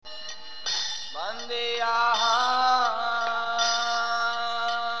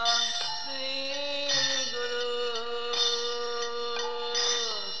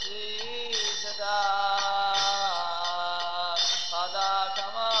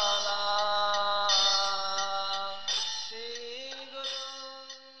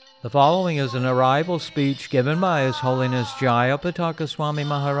The following is an arrival speech given by His Holiness Jayapataka Swami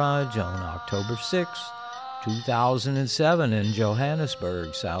Maharaj on October 6, 2007 in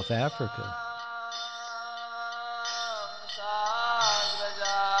Johannesburg, South Africa.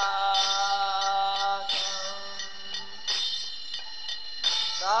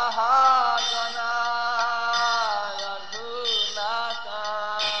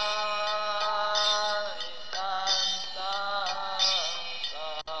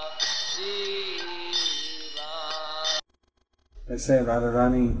 They say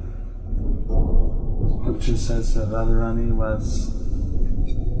Radharani, scripture says that Radharani was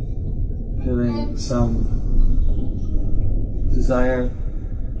feeling some desire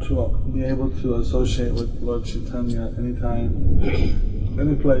to be able to associate with Lord Chaitanya anytime,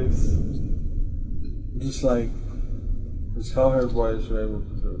 any place, just like his cowherd boys were able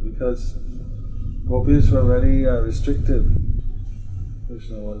to do, because gopis were very restricted,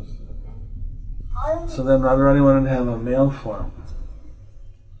 Krishna was. So then Radharani wanted to have a male form.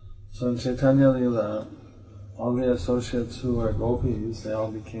 So in Chaitanya Leela, all the associates who were gopis, they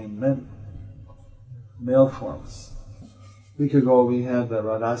all became men, male forms. A week ago we had the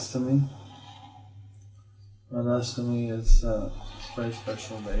Radhastami. Radhastami is a very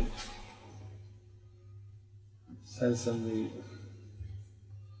special day. It says in the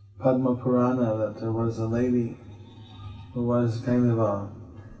Padma Purana that there was a lady who was kind of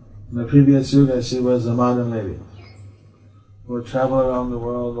in the previous yuga, she was a modern lady who would travel around the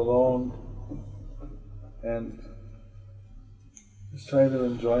world alone and just try to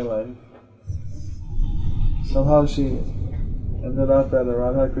enjoy life. Somehow she ended up at a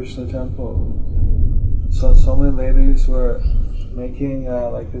Radha Krishna temple. So many ladies were making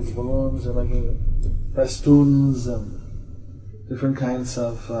like these balloons and making festoons and different kinds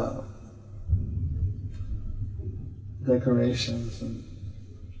of decorations. And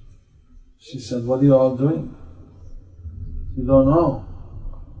she said, "What are you all doing? You don't know.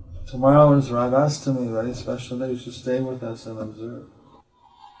 Tomorrow is Radhastami, a very special day. You should stay with us and observe."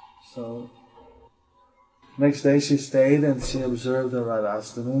 So, next day she stayed and she observed the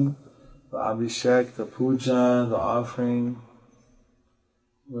Radhastami, the Abhishek, the puja, the offering.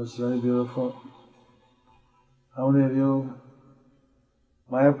 It was very beautiful. How many of you,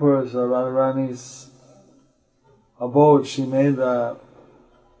 Mayapur is Radharani's abode. She made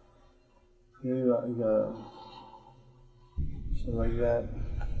something like that.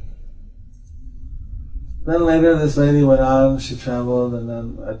 Then later this lady went on, she traveled, and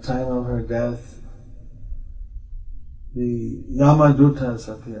then at the time of her death, the Yamadutas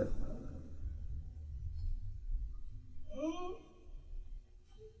appeared.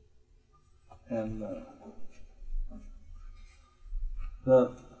 And they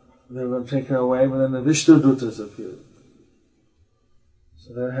were going to take her away, but then the Vishnudutas appeared.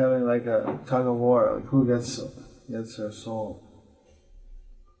 So they're having like a tug of war, like who gets her soul.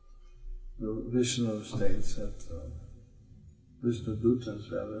 The Vishnu states that,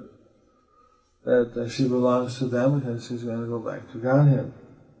 Vishnudutas rather, that she belongs to them because she's going to go back to Godhead.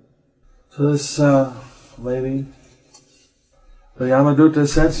 So this lady, the Yamaduta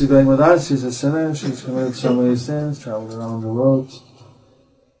said, she's going with us, she's a sinner, she's committed so many sins, traveled around the roads.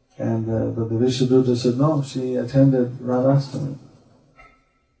 And but the Vishnuduta said, no, she attended Radhastami.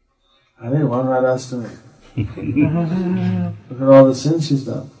 I didn't want Radhastami. Look at all the sins she's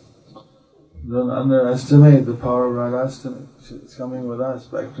done. Don't underestimate the power of Radhastami. She's coming with us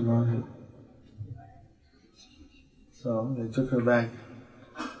back to Godhead. So they took her back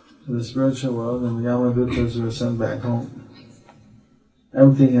to the spiritual world, and the Yamadutas were sent back home,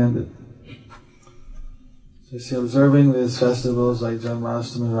 empty-handed. So you see, observing these festivals like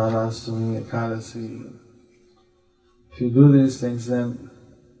Janmashtami, Radhastami, Ekadasi, if you do these things, then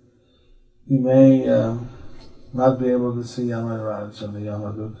you may not be able to see Yamaraj and the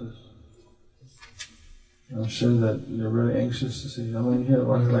Yamadutas. I'm sure that you're very anxious to see. How many here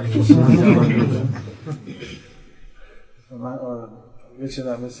would like to see Yamaduta? I guess you're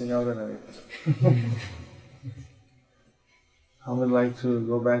not missing out on anything. How would like to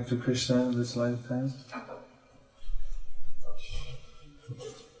go back to Krishna in this lifetime?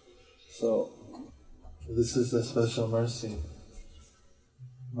 So, this is the special mercy.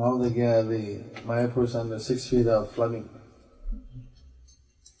 Now the Mayapur is under 6 feet of flooding.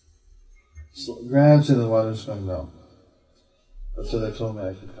 So gradually the water is going down. That's why they told me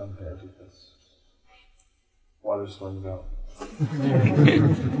I could come here, because water's going down.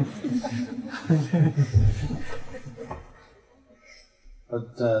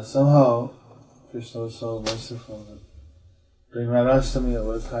 But somehow Krishna was so merciful that during Radhastami it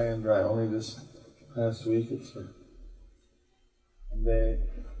was high and dry. Only this past week it's been. And they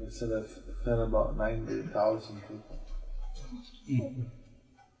said it fed about 90,000 people.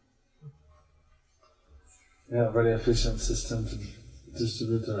 They have a very efficient system to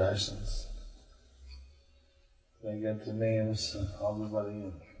distribute the rations. They get the names of everybody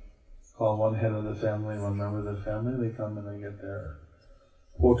and call one head of the family, one member of the family. They come and they get their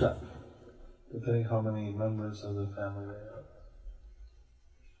quota, depending how many members of the family they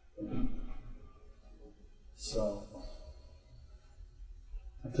have. So,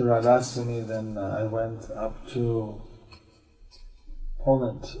 after Radhastami, then I went up to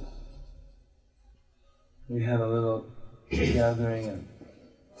Poland. We had a little gathering in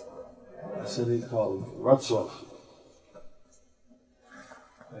a city called Wrocław.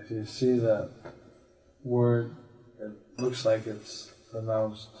 If you see the word, it looks like it's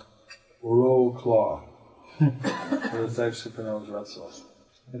pronounced Wrocław, but it's actually pronounced Wrocław.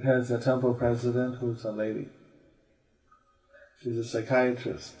 It has a temple president who's a lady. She's a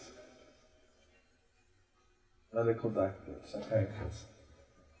psychiatrist, medical doctor, psychiatrist.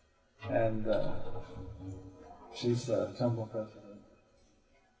 And she's the temple president.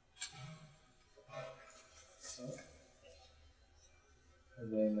 So, her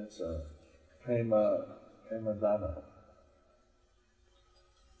name is Prema Dana.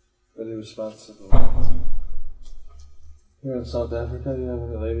 Very responsible. Here in South Africa, do you have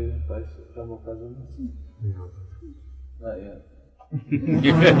any lady vice temple president? No. Not yet.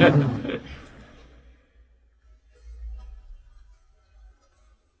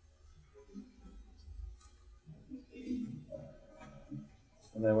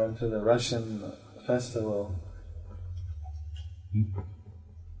 And I went to the Russian festival.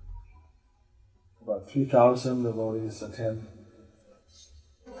 About 3,000 devotees attend.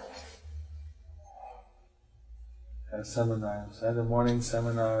 Had seminars. I had a morning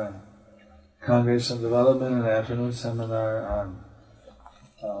seminar on congregational development and an afternoon seminar on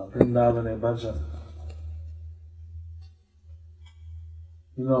Vrindavani Bhajan.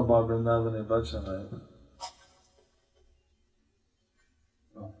 You know about Vrindavani Bhajan, right?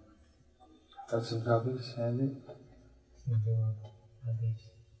 No. Got some copies handy?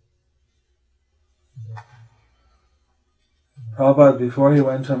 Prabhupada, before he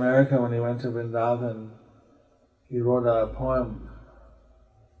went to America, when he went to Vrindavan, he wrote a poem,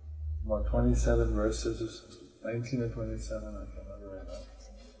 about 27 verses, 19 or 27, I can't remember right now.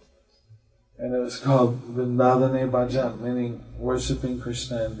 And it was called Vrindavani Bhajan, meaning worshipping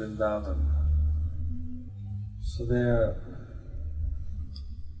Krishna in Vrindavan. So there,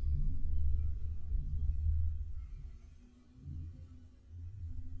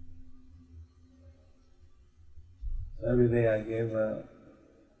 every day I gave a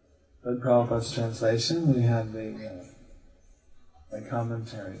Prabhupada's translation. We had my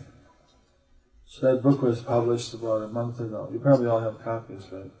commentary. So that book was published about a month ago. You probably all have copies,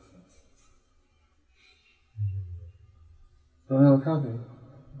 right? Don't have a copy?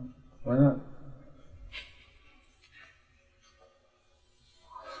 Why not?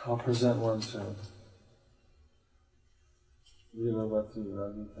 I'll present one to Vilavati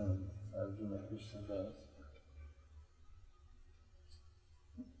Radhika and Arjuna Krishnadas.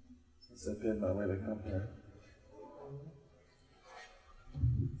 Since I paid my way to come here.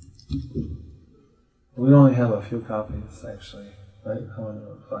 We only have a few copies, actually, right? How many?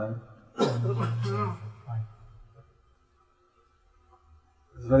 5?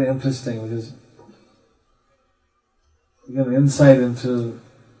 It's very interesting because you get an insight into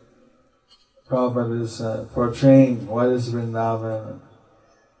Prabhupada is portraying what is Vrindavan.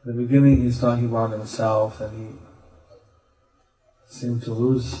 In the beginning he's talking about himself and he seemed to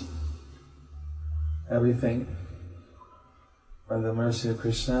lose everything by the mercy of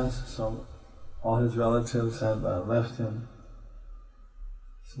Krishna, so all his relatives had left him.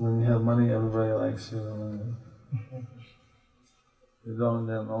 So when you have money, everybody likes you. When you don't,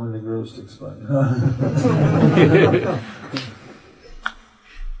 then only the gurus to explain.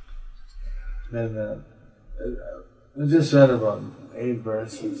 Then we just read about 8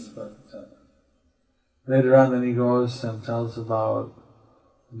 verses, but later on then he goes and tells about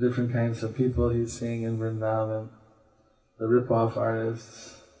different kinds of people he's seeing in Vrindavan, the rip-off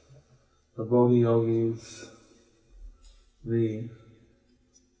artists, the bodhi yogis, the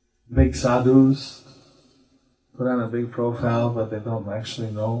big sadhus, put on a big profile but they don't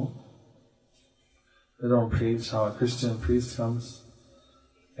actually know. They don't preach how a Christian priest comes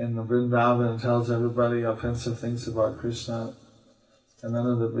in Vrindavan and tells everybody offensive things about Krishna, and none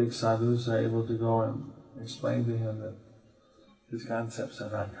of the big sadhus are able to go and explain to him that his concepts are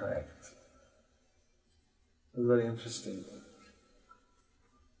not correct. It's very interesting.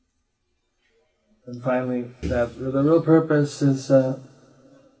 And finally, that the real purpose is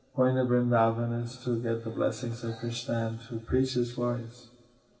going to Vrindavan is to get the blessings of Krishna and to preach his glories.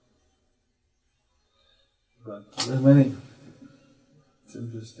 But there are many. It's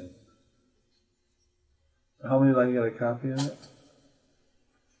interesting. How many would like to get a copy of it?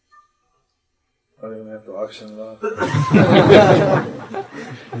 I don't even have to auction it off.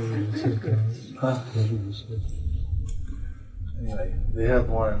 Huh? Anyway, they have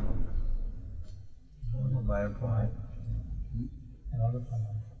more in my reply.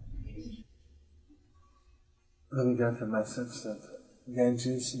 Then we got the message that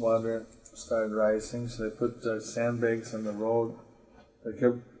Ganges water started rising, so they put sandbags on the road. They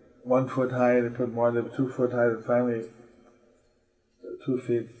kept 1 foot high, they put more, they were 2 foot high, and finally 2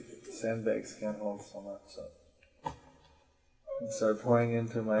 feet sandbags can't hold so much. So they started pouring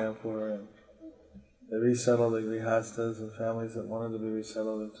into Mayapur, and they resettled the grihastas and families that wanted to be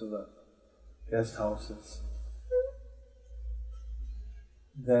resettled into the guest houses.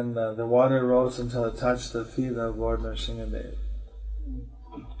 Then the water rose until it touched the feet of Lord Nrsingadev.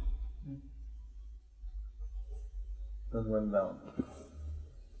 Then went down.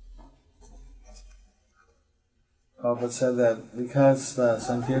 Prabhupada said that because the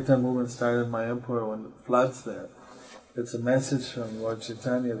Sankirtan movement started in Mayapur when the floods there, it's a message from Lord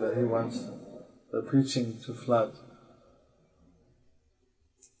Chaitanya that he wants the preaching to flood.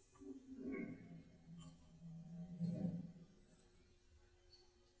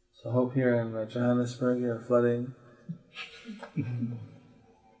 So I hope here in Johannesburg you're flooding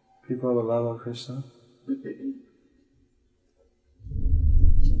people with love of Krishna.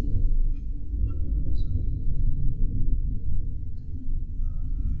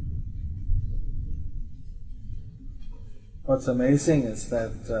 What's amazing is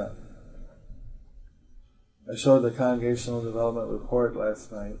that I showed the Congregational Development Report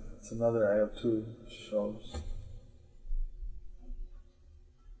last night. It's another, I have 2 shows.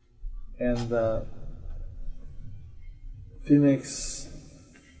 And Phoenix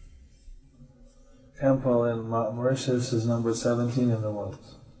Temple in Mauritius is number 17 in the world.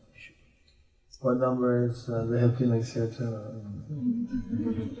 What number is, they have Phoenix here too.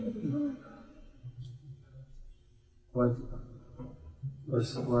 What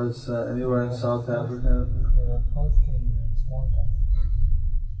was anywhere in South Africa?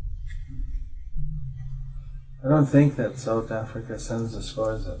 I don't think that South Africa sends the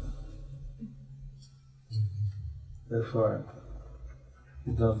scores in. Therefore,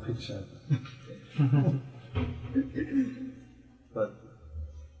 you don't picture it. But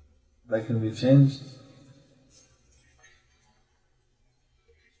that can be changed.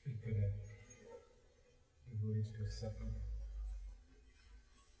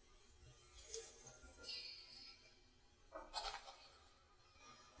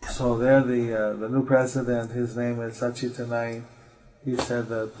 So there, the new president, his name is Sachitanai. He said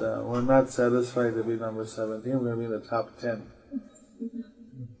that we're not satisfied to be number 17. We're going to be in the top 10.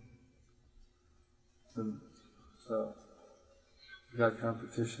 And so we got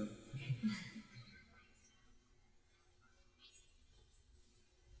competition.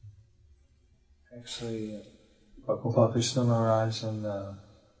 Actually, Gopal Krishna Maharaj in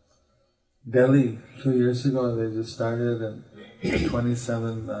Delhi 2 years ago, they just started and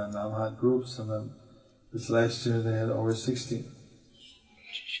 27 Namhat groups, and then this last year they had over 60.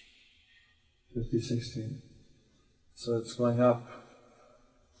 50, 60. So it's going up.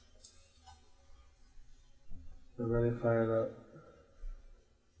 They're very fired up.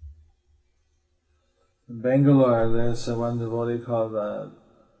 In Bangalore, there's one devotee called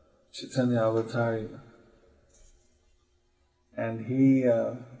Chaitanya Avatari. And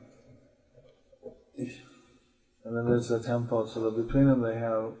and then there's a temple, so that between them they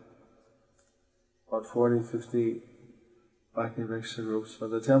have about 40, 50 Bhakti Vriksha groups.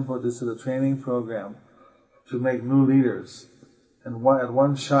 But the temple just did a training program to make new leaders. And at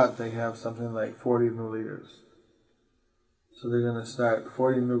one shot they have something like 40 new leaders. So they're going to start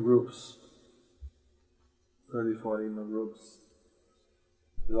 40 new groups. 30, 40 new groups.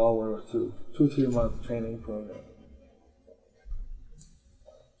 They all were 2-3 month training program.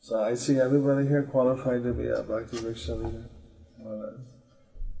 So I see everybody here qualified to be a Bhakti Vriksha leader.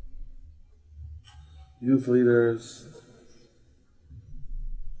 Youth leaders.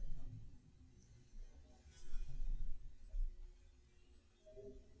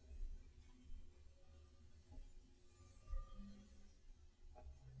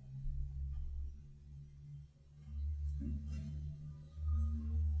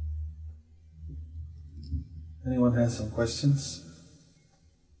 Anyone has some questions?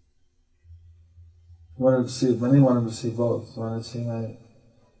 Many wanted to see both. You want to see my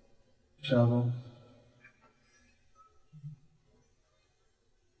travel?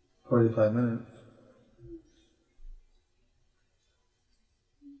 45 minutes.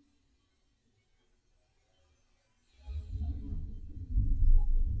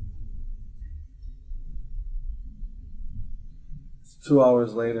 It's 2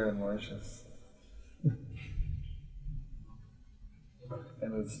 hours later in Mauritius.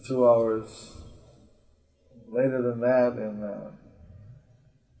 And it's 2 hours later than that in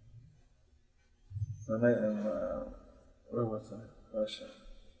where was I? Russia.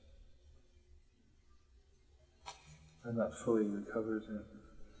 I'm not fully recovered yet.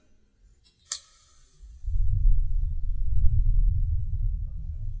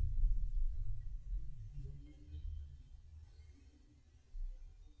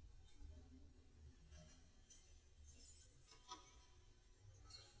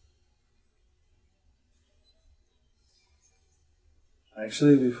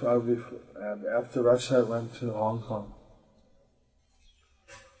 Actually, after Russia, I went to Hong Kong,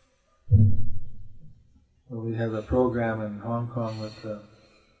 where we had a program in Hong Kong with the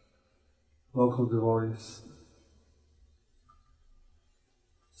local devotees.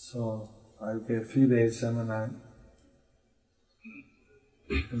 So I gave a 3-day seminar.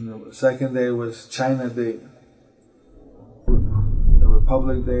 And the second day was China Day, the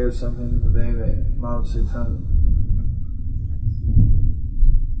Republic Day or something, the day that Mao Zedong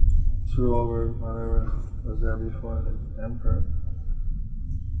threw over whatever was there before, the emperor.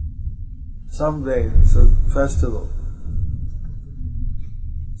 Someday, it's a festival.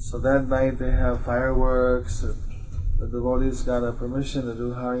 So that night they have fireworks, and the devotees got a permission to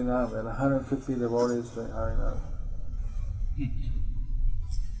do Harinam, and 150 devotees doing Harinam.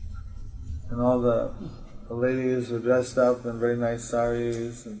 And all the ladies were dressed up in very nice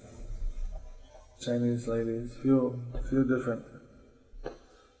saris, and Chinese ladies, few different.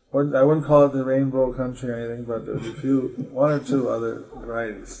 I wouldn't call it the rainbow country or anything, but there was one or two other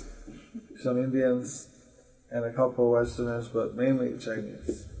varieties. Some Indians and a couple of Westerners, but mainly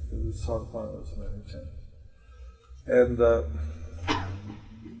Chinese. This Hong Kong was mainly Chinese. And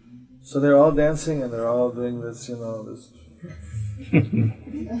so they're all dancing and they're all doing this, this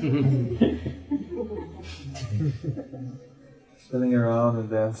spinning around and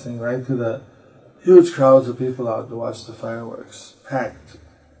dancing right to the huge crowds of people out to watch the fireworks, packed.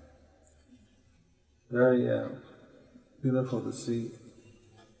 Very beautiful to see.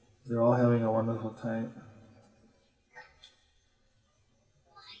 They're all having a wonderful time.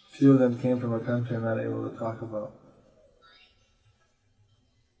 Few of them came from a country I'm not able to talk about.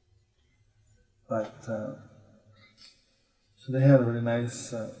 But, so they had a really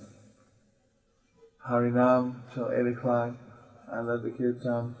nice Harinam till 8 o'clock. I led the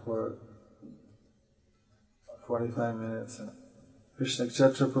kirtan for 45 minutes, and Krishna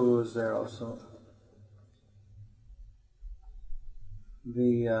Kshetra Prabhu was there also.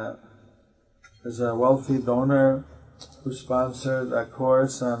 There's a wealthy donor who sponsored a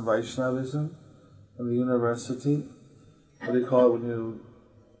course on Vaishnavism from the university. What do you call it when you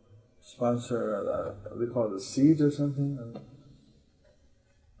sponsor, what do you call it, a seat or something?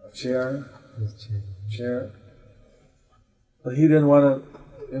 A chair? Chair. But he didn't want it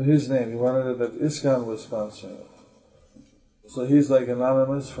in his name, he wanted it that ISKCON was sponsoring it. So he's like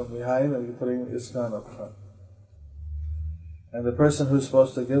anonymous from behind and he's putting ISKCON up front. And the person who's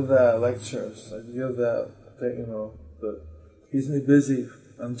supposed to give the lectures, he's busy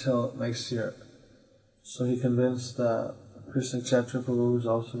until next year. So he convinced Krishna Kshetra Prabhu, who's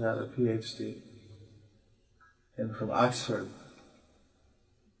also got a PhD from Oxford,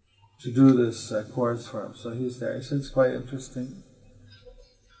 to do this course for him. So he's there. He said it's quite interesting.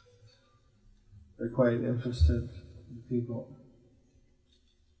 They're quite interested in people.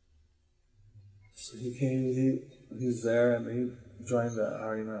 So he came, he's there and he joined the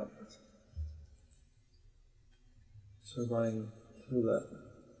Harinam. So going through that.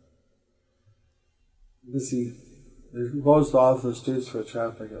 They closed off the streets for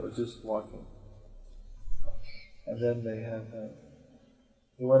traffic, it was just walking. And then they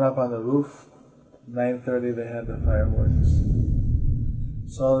went up on the roof, 9:30 they had the fireworks.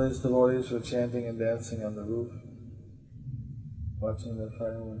 So all these devotees were chanting and dancing on the roof, watching the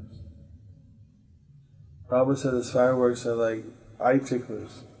fireworks. Prabhupada said his fireworks are like eye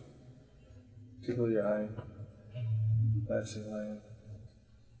ticklers. Tickle your eye. Flashing light.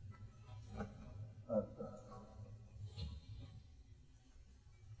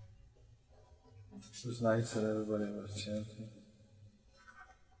 It was nice that everybody was chanting.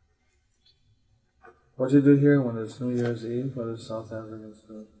 What do you do here when it's New Year's Eve? What do South Africans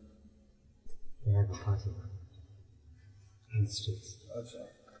do? They have a party in the streets. That's right.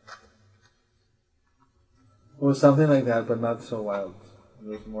 It was something like that, but not so wild. It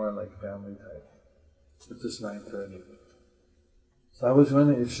was more like family type. It's just 9:30. So I was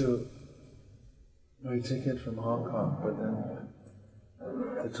going to issue my ticket from Hong Kong, but then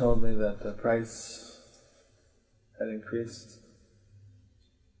they told me that the price had increased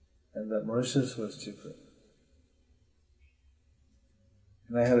and that Mauritius was cheaper.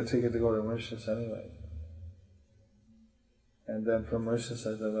 And I had a ticket to go to Mauritius anyway. And then from Mauritius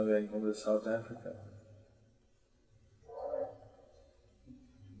I said maybe I can go to South Africa.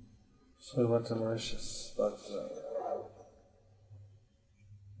 So we went to Mauritius, but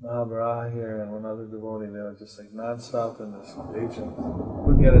Mahabaraha here and one other devotee, they were just like non-stop in this agent.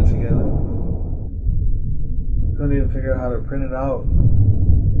 Couldn't get it together. Couldn't even figure out how to print it out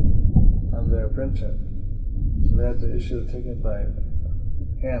on their printer. So they had to issue the ticket by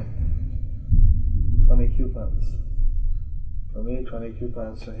hand. 20 coupons. For me, 20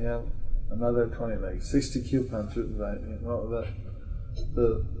 coupons. For him, another 20, like 60 coupons written by,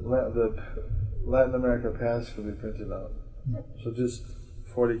 the Latin America pass could be printed out. So just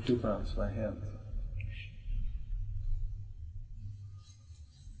 40 coupons by hand.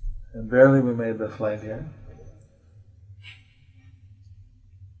 And barely we made the flight here.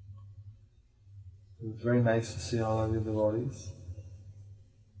 It was very nice to see all of you devotees.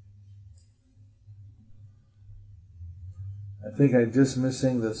 I think I'm just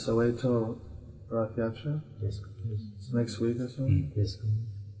missing the Soweto Rath Yatra. Yes. It's next week or so. Yes.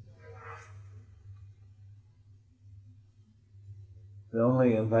 They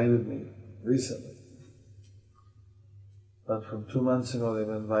only invited me recently. But from 2 months ago they've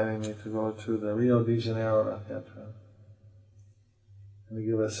been inviting me to go to the Rio de Janeiro Rath Yatra. And to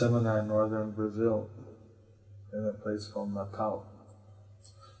give a seminar in northern Brazil in a place called Natal.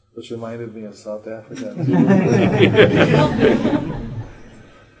 Which reminded me of South Africa.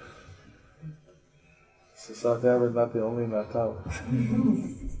 So South Africa is not the only Natal.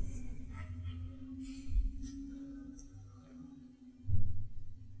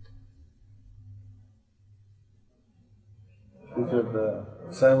 We could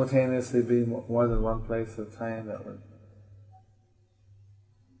simultaneously be more than one place at a time, that would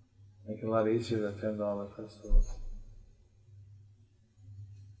make it a lot easier to attend all the festivals.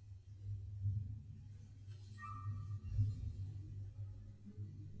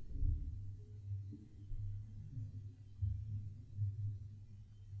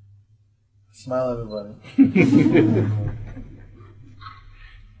 Smile, everybody.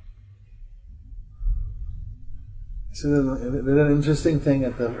 So they did an interesting thing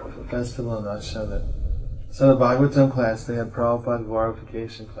at the festival in Russia that instead of Bhagavatam class, they had Prabhupada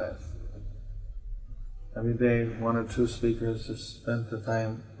glorification class. Every day, 1 or 2 speakers just spent the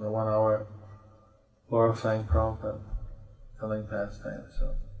time, the 1 hour, glorifying Prabhupada, telling pastimes.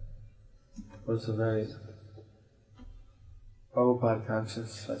 So it was a very Prabhupada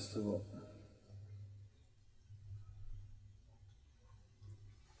conscious festival.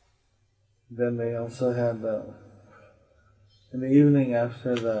 Then they also had in the evening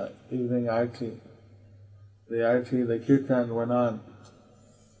after the evening arti, the kirtan went on.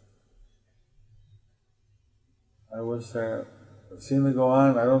 I was there, seeing it go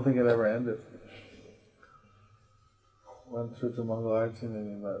on. I don't think it ever ended. Went through to Mangal Arti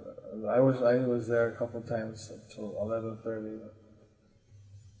maybe, but I was there a couple of times until 11:30.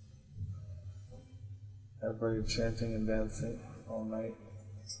 Everybody chanting and dancing all night.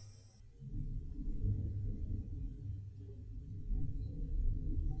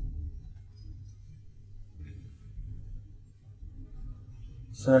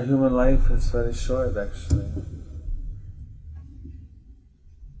 So our human life is very short, actually.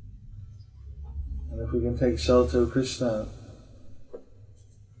 And if we can take shelter of Krishna,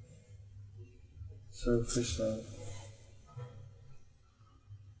 serve Krishna,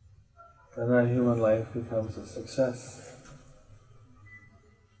 then our human life becomes a success.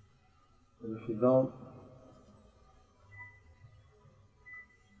 But if you don't,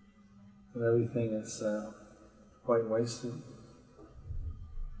 then everything is quite wasted.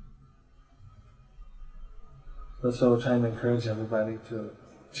 That's why we're trying to encourage everybody to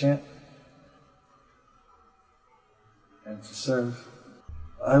chant and to serve.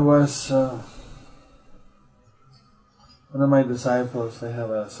 I was, one of my disciples, they have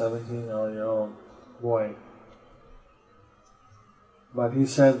a 17-year-old boy, but he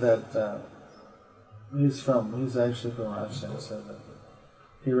said that he's actually from Russia. He said that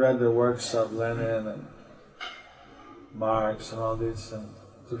he read the works of Lenin and Marx and all these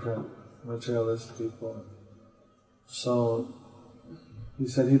different materialist people. So he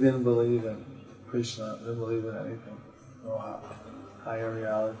said he didn't believe in Krishna, didn't believe in anything, no higher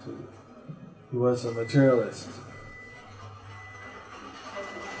reality. He was a materialist.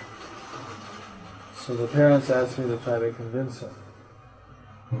 So the parents asked me to try to convince him.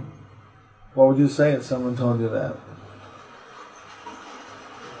 What would you say if someone told you that?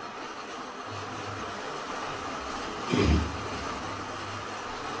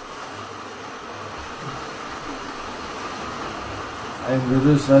 I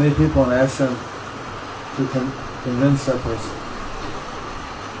introduced many people and asked them to convince that person.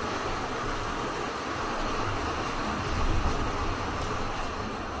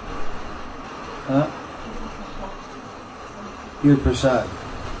 Huh? Gir Prasad.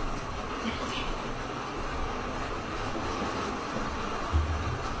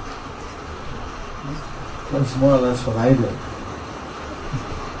 That's more or less what I did.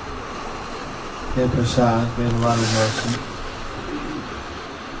 Gir Prasad gave a lot of mercy.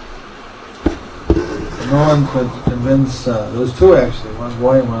 No one could convince, there was two actually, one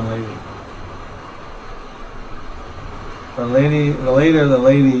boy and one lady. The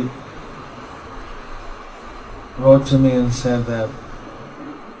lady wrote to me and said that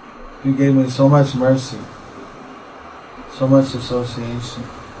you gave me so much mercy, so much association.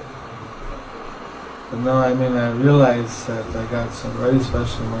 But now I realize that I got some very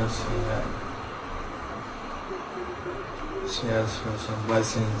special mercy that she asked for some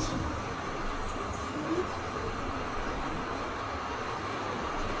blessings.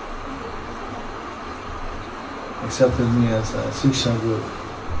 Accepted me as a Siksha Guru.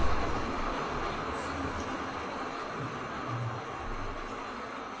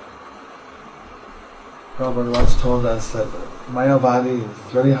 Prabhupada once told us that Mayavadi is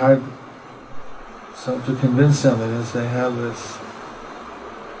very hard to convince them because they have this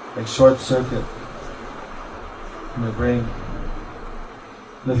like short circuit in their brain.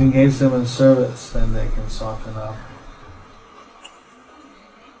 If you engage them in service, then they can soften up.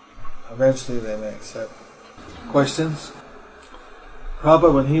 Eventually they may accept. Questions?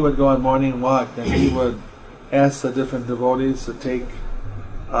 Prabhupada, when he would go on morning walk, then he would ask the different devotees to take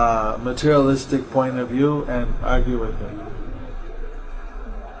a materialistic point of view and argue with him.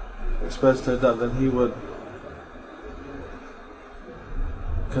 Express their doubt, then he would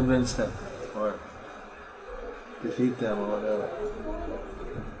convince them or defeat them or whatever.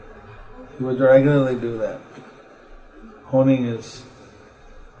 He would regularly do that, honing his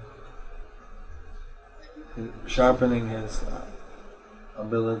sharpening his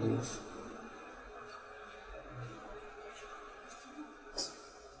abilities.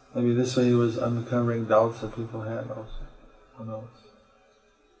 Maybe this way he was uncovering doubts that people had also. Who knows?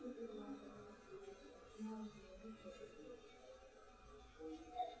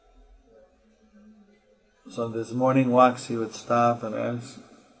 So on this morning walks he would stop and ask.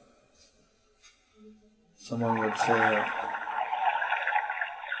 Someone would say,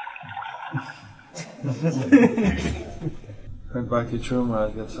 Heard Bhakti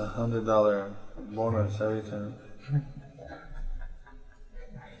Truma gets $100 bonus every time.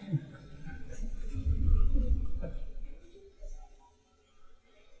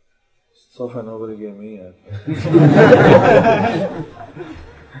 So far nobody gave me yet.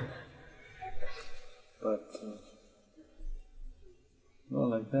 But not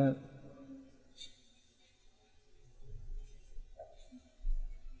like that.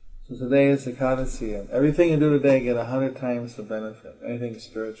 So today is Ekadasi, and everything you do today get 100 times the benefit. Anything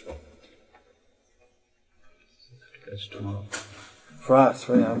spiritual. That's tomorrow. For us,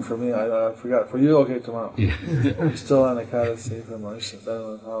 right? For me, I forgot. For you, okay, tomorrow. Yeah. You're still on Ekadasi for Mauritius. I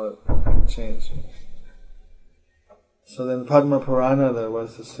don't know how it changed. So then, Padma Purana, there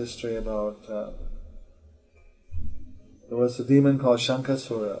was this history about there was a demon called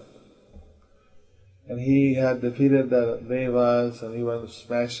Shankasura. And he had defeated the Devas and he was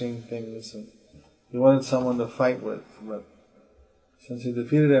smashing things and he wanted someone to fight with. But since he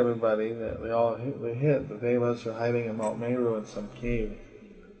defeated everybody, they hid. The Devas were hiding in Mount Meru in some cave.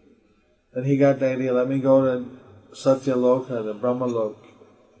 Then he got the idea, let me go to Satyaloka, the Brahmalok,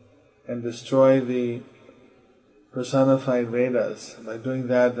 and destroy the personified Vedas. By doing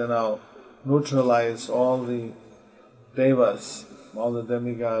that, then I'll neutralize all the Devas, all the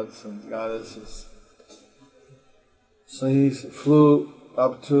demigods and goddesses. So he flew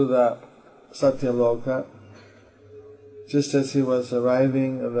up to the Satyaloka. Just as he was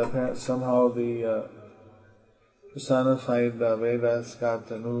arriving, somehow the personified Vedas got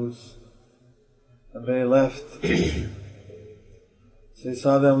the news, and they left. So he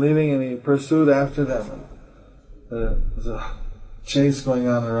saw them leaving, and he pursued after them. The chase going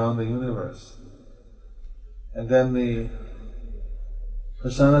on around the universe. And then the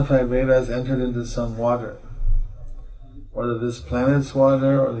personified Vedas entered into some water, whether this planet's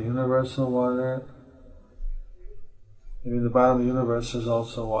water or the universal water. Maybe the bottom of the universe is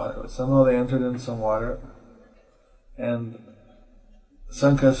also water. But somehow they entered in some water, and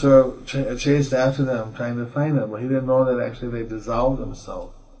Sankasura chased after them, trying to find them, but he didn't know that actually they dissolved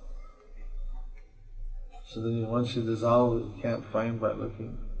themselves. So then once you dissolve, you can't find by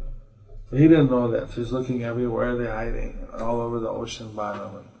looking. But he didn't know that, so he's looking everywhere, they're hiding, all over the ocean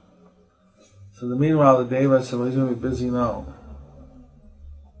bottom. So meanwhile, the Devas said, well, he's going to be busy now.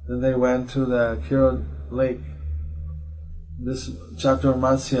 Then they went to the Kira lake. This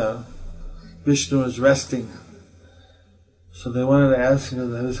Chaturmasya, Vishnu was resting. So they wanted to ask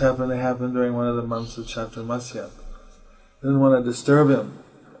him, this happened to happen during one of the months of Chaturmasya. They didn't want to disturb him.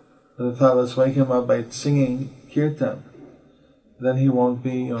 So they thought, let's wake him up by singing Kirtan. Then he won't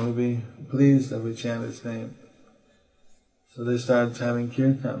be, he'll be pleased if we chant his name. So they started chanting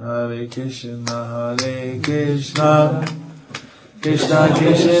Kirtan. Hare Krishna, Krishna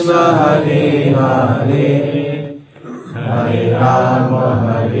Krishna, Hare Hare, Hare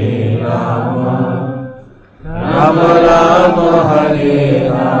Rama, Hare Rama, Rama Rama,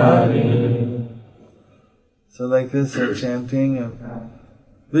 Hare Hare. So like this they're chanting, and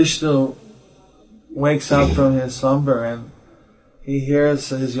Vishnu wakes up from his slumber and he hears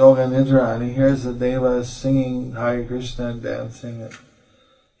his yoga nidra, and he hears the devas singing Hare Krishna and dancing. And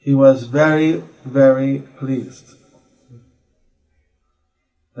he was very, very pleased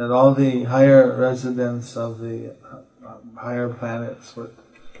that all the higher residents of the higher planets were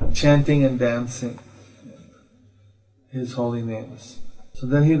chanting and dancing his holy names. So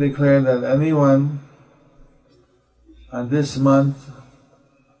then he declared that anyone on this month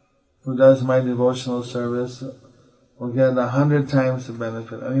who does my devotional service will get 100 times the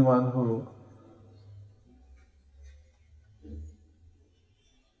benefit. Anyone who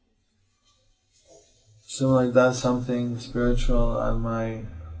similarly does something spiritual on my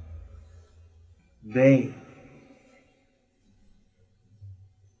day,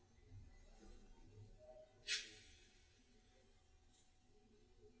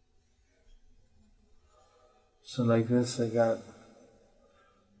 so like this they got.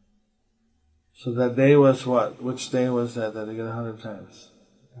 So that day was what? Which day was that they get 100 times?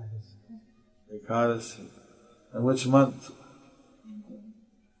 Ekadasi. And which month?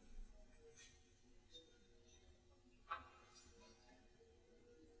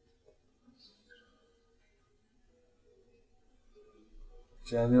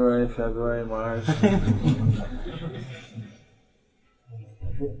 January, February, March.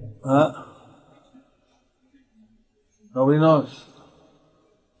 Huh? Nobody knows.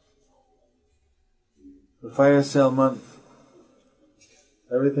 The fire sale month.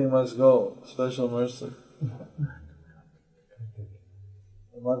 Everything must go. Special mercy. The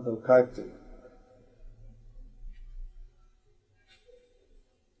month of Kartik.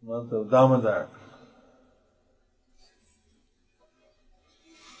 The month of Damodar.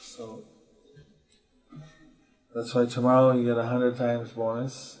 So that's why tomorrow you get 100 times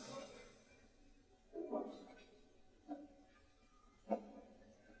bonus.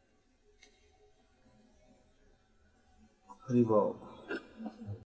 Haribol.